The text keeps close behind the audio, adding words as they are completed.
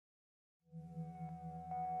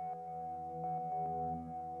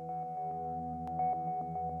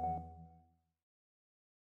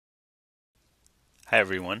Hi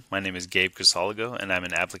everyone, my name is Gabe Crisologo and I'm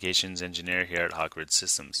an applications engineer here at Hawkwood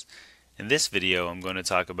Systems. In this video I'm going to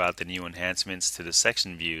talk about the new enhancements to the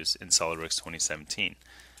section views in SOLIDWORKS 2017.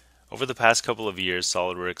 Over the past couple of years,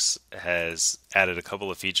 SOLIDWORKS has added a couple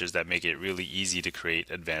of features that make it really easy to create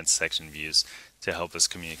advanced section views to help us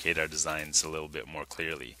communicate our designs a little bit more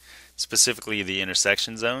clearly. Specifically the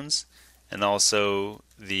intersection zones and also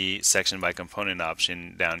the section by component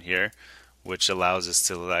option down here, which allows us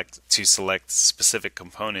to select specific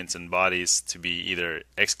components and bodies to be either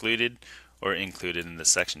excluded or included in the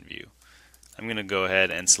section view. I'm going to go ahead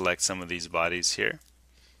and select some of these bodies here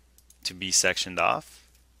to be sectioned off,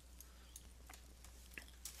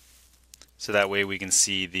 so that way we can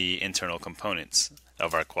see the internal components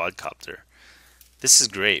of our quadcopter. This is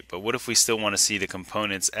great, but what if we still want to see the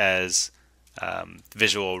components as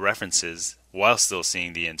visual references while still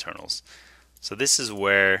seeing the internals? So this is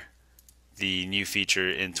where the new feature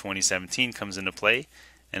in 2017 comes into play,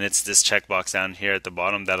 and it's this checkbox down here at the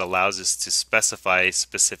bottom that allows us to specify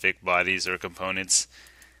specific bodies or components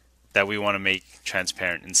that we want to make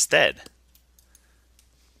transparent instead.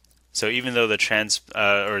 So even though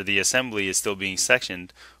the assembly is still being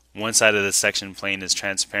sectioned, one side of the section plane is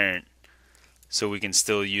transparent, so we can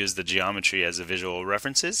still use the geometry as a visual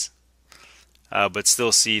references, but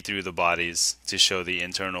still see through the bodies to show the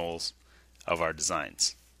internals of our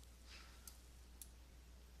designs.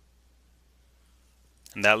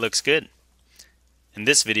 And that looks good. In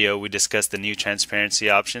this video, we discussed the new transparency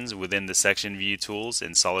options within the section view tools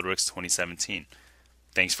in SOLIDWORKS 2017.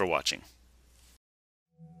 Thanks for watching.